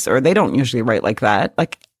phrase, or they don't usually write like that.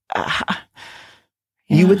 Like,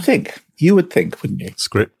 you would think, wouldn't you?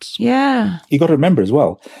 Scripts. Yeah. You got to remember as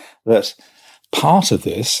well that part of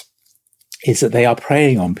this is that they are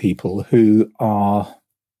preying on people who are,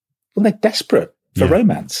 they're desperate. for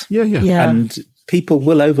romance. Yeah. And people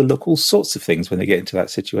will overlook all sorts of things when they get into that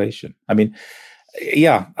situation. I mean,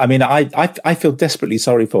 I feel desperately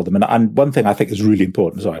sorry for them. And one thing I think is really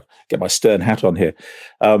important, so I get my Stern hat on here.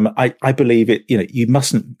 I believe it, you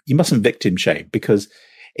mustn't victim shame, because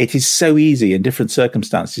it is so easy in different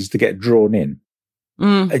circumstances to get drawn in.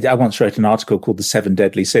 I once wrote an article called The 7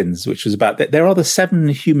 Deadly Sins, which was about that there are the 7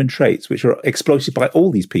 human traits which are exploited by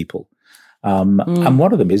all these people. And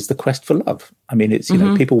one of them is the quest for love. I mean, it's,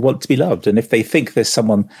 people want to be loved. And if they think there's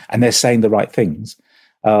someone and they're saying the right things,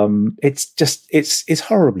 it's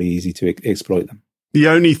horribly easy to exploit them. The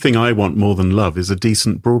only thing I want more than love is a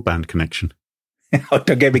decent broadband connection. Oh,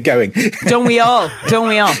 don't get me going. Don't we all?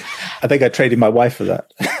 I think I traded my wife for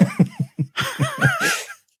that.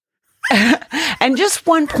 And just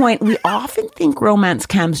one point, we often think romance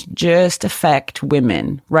scams just affect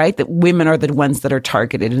women, right? That women are the ones that are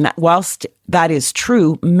targeted. And that whilst that is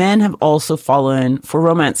true, men have also fallen for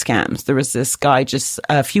romance scams. There was this guy just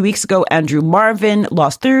a few weeks ago, Andrew Marvin,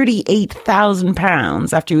 lost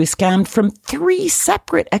 £38,000 after he was scammed from 3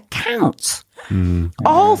 separate accounts.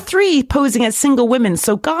 All 3 posing as single women.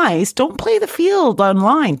 So guys, don't play the field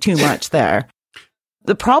online too much there.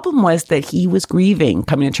 The problem was that he was grieving,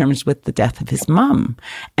 coming to terms with the death of his mum.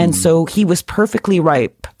 And so he was perfectly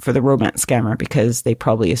ripe for the romance scammer, because they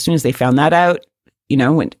probably, as soon as they found that out,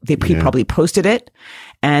 when he probably posted it,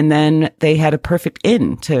 and then they had a perfect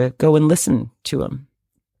in to go and listen to him.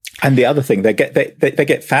 And the other thing, they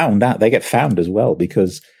get found out. They get found as well,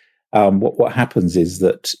 because what happens is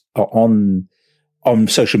that on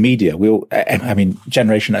social media,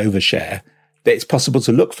 generation overshare, that it's possible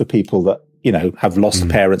to look for people that, have lost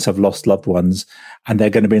parents, have lost loved ones, and they're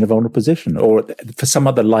going to be in a vulnerable position, or for some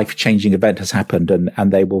other life-changing event has happened,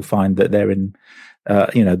 and they will find that they're in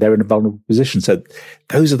a vulnerable position. So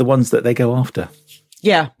those are the ones that they go after.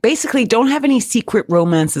 Yeah. Basically, don't have any secret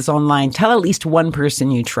romances online. Tell at least one person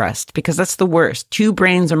you trust, because that's the worst. 2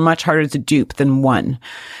 brains are much harder to dupe than 1.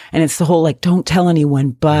 And it's the whole, don't tell anyone,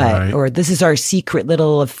 but, or this is our secret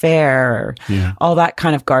little affair, or all that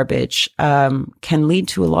kind of garbage, can lead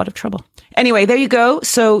to a lot of trouble. Anyway, there you go.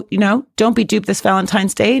 So, don't be duped this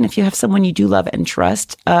Valentine's Day. And if you have someone you do love and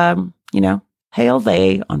trust, hail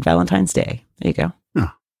they on Valentine's Day. There you go.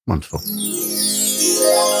 Oh, wonderful.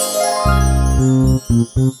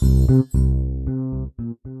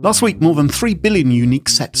 Last week, more than 3 billion unique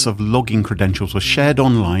sets of login credentials were shared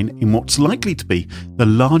online in what's likely to be the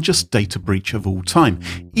largest data breach of all time.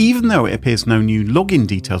 Even though it appears no new login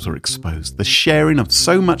details are exposed, the sharing of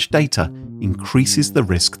so much data increases the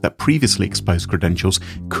risk that previously exposed credentials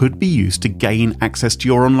could be used to gain access to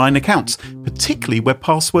your online accounts, particularly where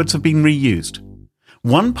passwords have been reused.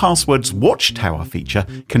 1Password's Watchtower feature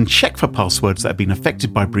can check for passwords that have been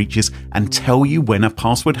affected by breaches and tell you when a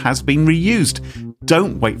password has been reused.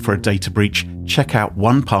 Don't wait for a data breach. Check out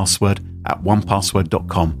 1Password at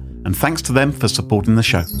onepassword.com. And thanks to them for supporting the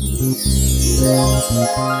show.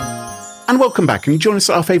 And welcome back. And you join us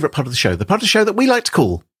at our favourite part of the show, the part of the show that we like to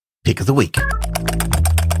call Pick of the Week.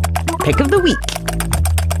 Pick of the Week.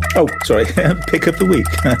 Oh, sorry. Pick of the Week.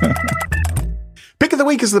 Pick of the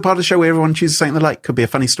Week is the part of the show where everyone chooses something they like. Could be a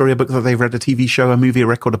funny story, a book that they've read, a TV show, a movie, a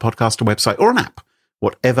record, a podcast, a website, or an app.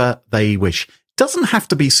 Whatever they wish. Doesn't have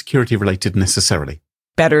to be security related necessarily.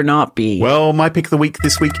 Better not be. Well, my Pick of the Week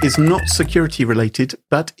this week is not security related,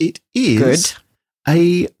 but it is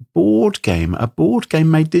a board game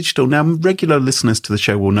made digital. Now, regular listeners to the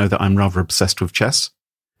show will know that I'm rather obsessed with chess.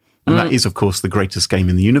 And that is, of course, the greatest game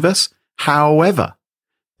in the universe. However,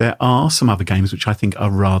 there are some other games which I think are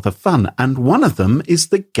rather fun, and one of them is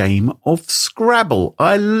the game of Scrabble.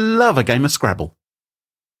 I love a game of Scrabble.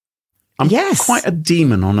 I'm quite a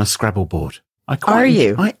demon on a Scrabble board. Are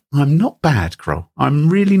you? I'm not bad, Kroll. I'm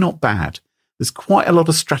really not bad. There's quite a lot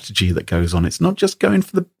of strategy that goes on. It's not just going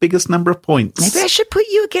for the biggest number of points. Maybe I should put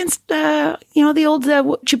you against, the old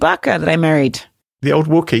Chewbacca that I married. The old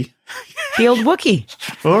Wookiee. The old Wookiee.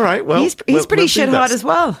 All right, well. He's pretty shit hot as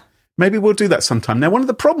well. Maybe we'll do that sometime. Now, one of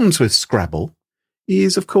the problems with Scrabble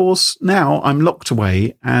is, of course, now I'm locked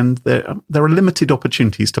away and there are limited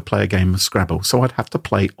opportunities to play a game of Scrabble, so I'd have to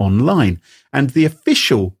play online. And the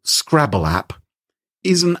official Scrabble app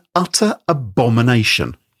is an utter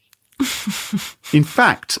abomination. In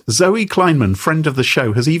fact, Zoe Kleinman, friend of the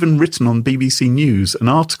show, has even written on BBC News an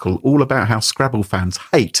article all about how Scrabble fans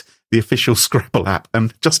hate the official Scrabble app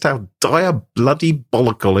and just how dire bloody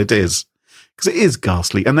bollockle it is. Because it is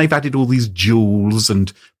ghastly. And they've added all these jewels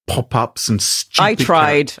and pop-ups and stupid... I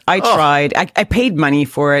tried. I paid money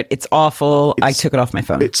for it. It's awful. I took it off my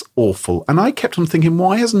phone. It's awful. And I kept on thinking,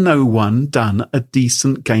 why has no one done a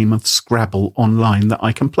decent game of Scrabble online that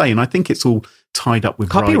I can play? And I think it's all tied up with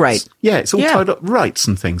copyright. Rights. Yeah, it's all tied up rights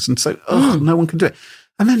and things. And so, no one can do it.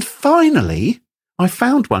 And then finally, I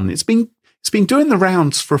found one. It's been doing the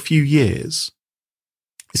rounds for a few years.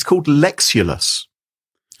 It's called Lexulus.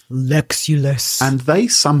 Lexulus. And they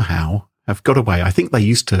somehow have got away. I think they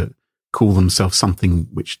used to call themselves something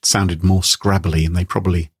which sounded more Scrabbly, and they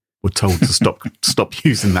probably were told to stop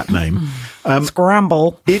using that name.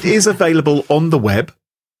 Scramble. It is available on the web.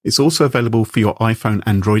 It's also available for your iPhone,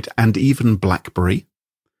 Android, and even BlackBerry.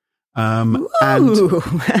 And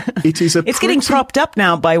it is It's getting propped up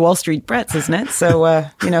now by Wall Street Brets, isn't it? So,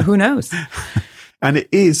 who knows? And it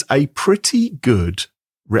is a pretty good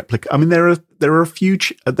replica. I mean, there are a few,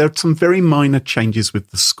 there are some very minor changes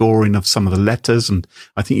with the scoring of some of the letters. And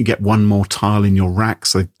I think you get one more tile in your rack.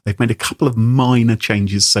 So they've made a couple of minor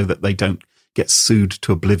changes so that they don't get sued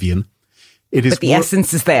to oblivion. But the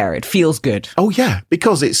essence is there. It feels good. Oh, yeah,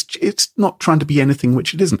 because it's not trying to be anything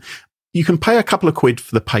which it isn't. You can pay a couple of quid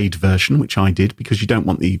for the paid version, which I did, because you don't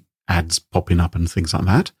want the ads popping up and things like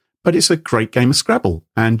that. But it's a great game of Scrabble,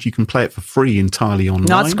 and you can play it for free entirely online.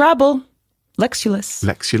 Not Scrabble.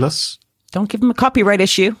 Lexulus. Don't give them a copyright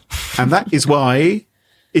issue. And that is why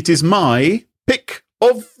it is my pick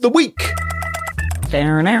of the week.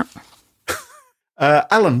 Fair enough.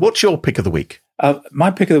 Alan, what's your pick of the week?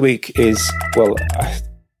 My pick of the week is, well,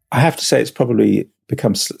 I have to say it's probably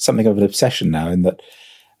become something of an obsession now, in that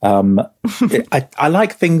I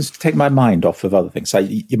like things to take my mind off of other things. So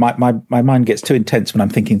my mind gets too intense when I'm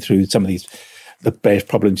thinking through some of the various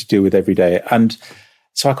problems you deal with every day. And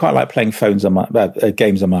so I quite like playing games on my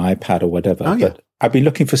iPad or whatever. Oh, yeah. But I've been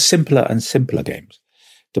looking for simpler and simpler games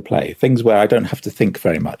to play, things where I don't have to think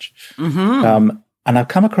very much. Mm-hmm. And I've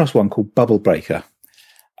come across one called Bubble Breaker,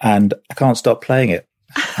 and I can't stop playing it.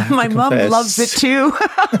 My mum loves it too.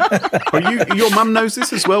 Your mum knows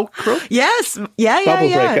this as well, Crow? Yes. Yeah. Bubble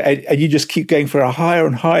Breaker. And you just keep going for a higher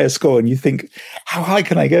and higher score, and you think, how high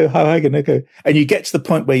can I go? How high can I go? And you get to the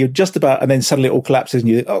point where you're just about, and then suddenly it all collapses, and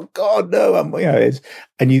you think, oh God, no, I'll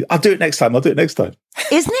do it next time.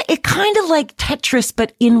 Isn't it? It kind of like Tetris,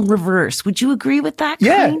 but in reverse. Would you agree with that?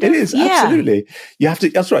 Yeah, it is. Yeah. Absolutely. You have to,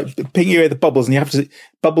 that's right. Ping away the bubbles, and you have to,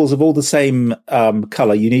 bubbles of all the same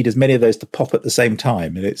color. You need as many of those to pop at the same time.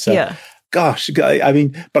 And it's, gosh, I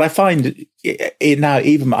mean, but I find it now,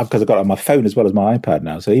 even because I've got it on my phone as well as my iPad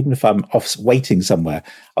now. So even if I'm off waiting somewhere,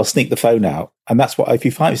 I'll sneak the phone out. And that's what, if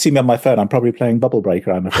you see me on my phone, I'm probably playing Bubble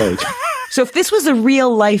Breaker, I'm afraid. So if this was a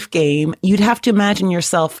real life game, you'd have to imagine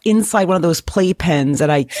yourself inside one of those playpens at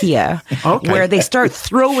IKEA, where they start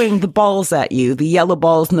throwing the balls at you, the yellow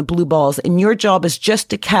balls and the blue balls, and your job is just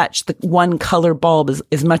to catch the one color bulb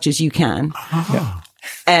as much as you can. Yeah.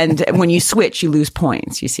 And when you switch, you lose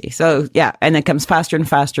points, you see. So, yeah, and it comes faster and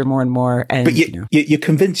faster, more and more. And, but you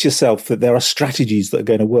convince yourself that there are strategies that are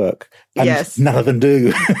going to work, and none of them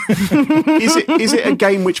do. Is it a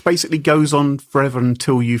game which basically goes on forever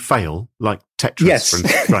until you fail, like Tetris?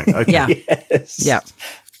 Yes. Right. Okay. Yeah. Yes. Yeah.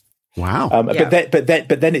 Wow.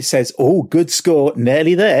 But then it says, "Oh, good score,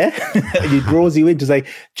 nearly there," and it draws you in to say,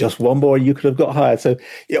 "Just one more, and you could have got higher." So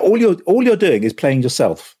all you're doing is playing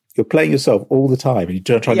yourself. You're playing yourself all the time, and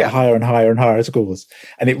you're trying to get higher and higher and higher scores.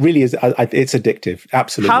 And it really is, it's addictive.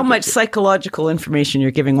 Absolutely. How addictive. much psychological information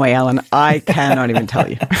you're giving away, Alan, I cannot even tell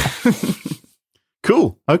you.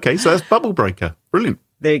 Cool. Okay, so that's Bubble Breaker. Brilliant.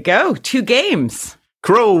 There you go. 2 games.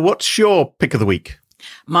 Crow, what's your pick of the week?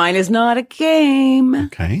 Mine is not a game.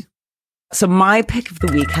 Okay. So my pick of the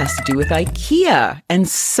week has to do with IKEA and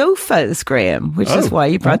sofas, Graham, which is why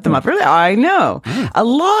you brought them up earlier. I know. A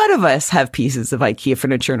lot of us have pieces of IKEA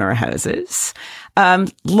furniture in our houses. A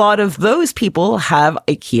lot of those people have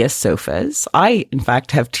IKEA sofas. I, in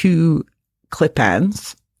fact, have 2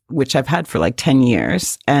 clip-ons, which I've had for like 10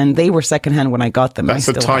 years, and they were secondhand when I got them. That's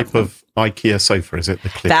a type of IKEA sofa, is it? The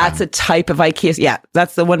clip-on? That's a type of IKEA. Yeah,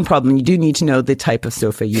 that's the one problem. You do need to know the type of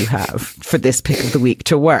sofa you have for this pick of the week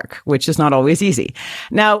to work, which is not always easy.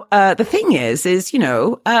 Now, the thing is,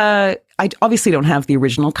 I obviously don't have the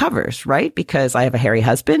original covers, right? Because I have a hairy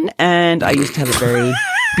husband, and I used to have a very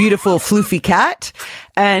beautiful floofy cat,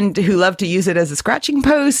 and who loved to use it as a scratching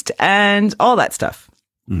post and all that stuff.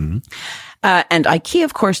 Mm-hmm. And IKEA,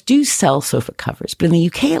 of course, do sell sofa covers, but in the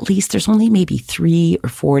UK, at least, there's only maybe 3 or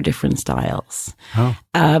 4 different styles. Oh.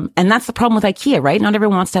 And that's the problem with IKEA, right? Not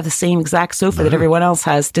everyone wants to have the same exact sofa that everyone else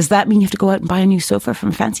has. Does that mean you have to go out and buy a new sofa from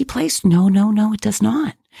a fancy place? No, it does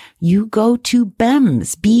not. You go to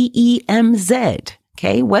BEMZ, BEMZ,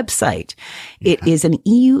 website. Yeah. It is an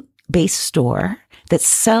EU-based store that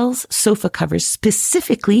sells sofa covers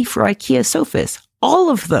specifically for IKEA sofas. All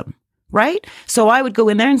of them. right? So I would go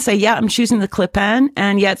in there and say, yeah, I'm choosing the Clip-In,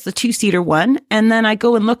 and yeah, it's the 2-seater one. And then I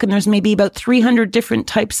go and look, and there's maybe about 300 different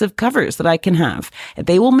types of covers that I can have.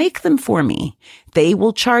 They will make them for me. They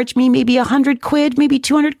will charge me maybe 100 quid, maybe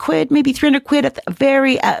 200 quid, maybe 300 quid at the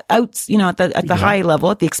very at the high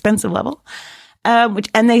level, at the expensive level.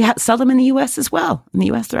 And they sell them in the US as well. In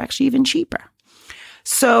the US, they're actually even cheaper.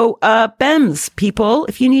 So, Bems, people,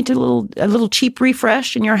 if you need a little cheap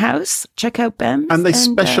refresh in your house, check out Bems. And they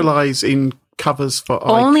specialize in covers for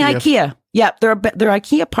only IKEA. Yeah, they're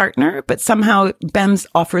IKEA partner, but somehow Bems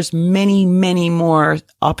offers many, many more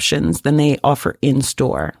options than they offer in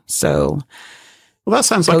store. So, well, that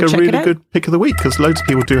sounds like a really good pick of the week, because loads of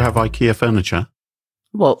people do have IKEA furniture.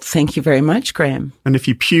 Well, thank you very much, Graham. And if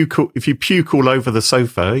you puke all over the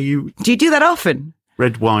sofa, do you do that often?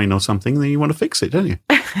 Red wine or something, then you want to fix it, don't you?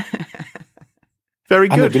 Very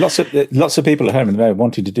good. And there'll be lots of people at home and they're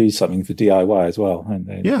wanting to do something for DIY as well.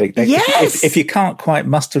 And yes. If you can't quite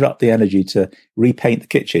muster up the energy to repaint the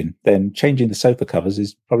kitchen, then changing the sofa covers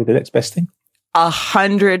is probably the next best thing.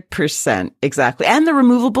 100%, exactly. And the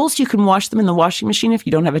removables, you can wash them in the washing machine if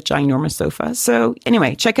you don't have a ginormous sofa. So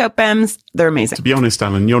anyway, check out Bems. They're amazing. To be honest,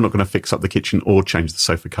 Alan, you're not going to fix up the kitchen or change the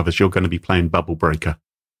sofa covers. You're going to be playing Bubble Breaker.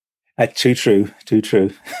 Too true.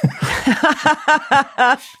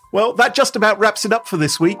 Well, that just about wraps it up for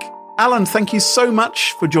this week. Alan, thank you so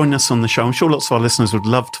much for joining us on the show. I'm sure lots of our listeners would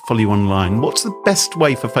love to follow you online. What's the best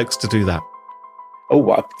way for folks to do that?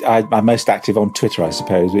 Oh, I'm most active on Twitter, I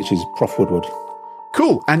suppose, which is Prof Woodward.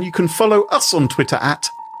 Cool. And you can follow us on Twitter at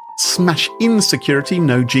Smash In Security,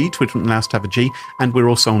 no G, Twitter wouldn't allow us to have a G. And we're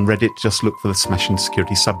also on Reddit. Just look for the Smash In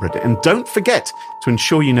Security subreddit. And don't forget to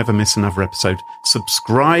ensure you never miss another episode.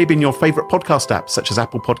 Subscribe in your favourite podcast apps, such as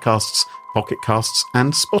Apple Podcasts, Pocket Casts,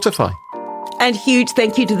 and Spotify. And huge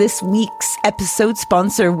thank you to this week's episode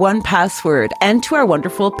sponsor, 1Password, and to our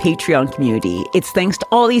wonderful Patreon community. It's thanks to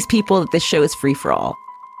all these people that this show is free for all.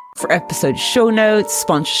 For episode show notes,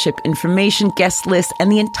 sponsorship information, guest lists,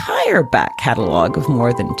 and the entire back catalogue of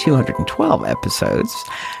more than 212 episodes,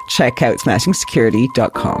 check out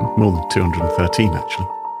smashingsecurity.com. More than 213, actually.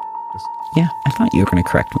 Yeah, I thought you were going to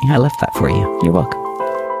correct me. I left that for you. You're welcome.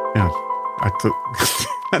 Yeah.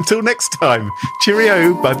 Until next time.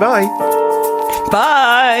 Cheerio. Bye-bye.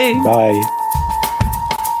 Bye. Bye.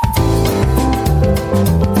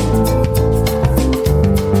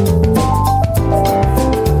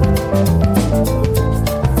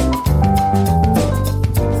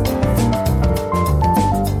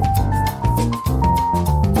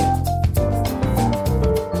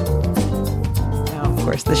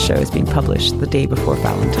 This show is being published the day before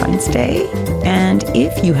Valentine's Day. And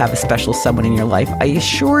if you have a special someone in your life, I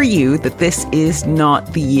assure you that this is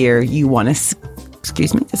not the year you want to...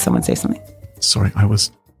 Excuse me? Did someone say something? Sorry,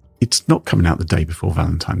 it's not coming out the day before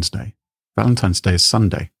Valentine's Day. Valentine's Day is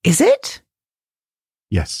Sunday. Is it?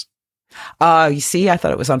 Yes. You see, I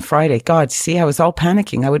thought it was on Friday. God, see, I was all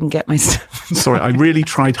panicking. I wouldn't get my stuff. Sorry, I really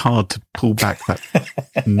tried hard to pull back that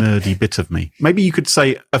nerdy bit of me. Maybe you could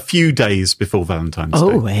say a few days before Valentine's Day.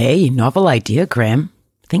 Oh, hey, novel idea, Graham.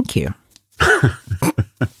 Thank you.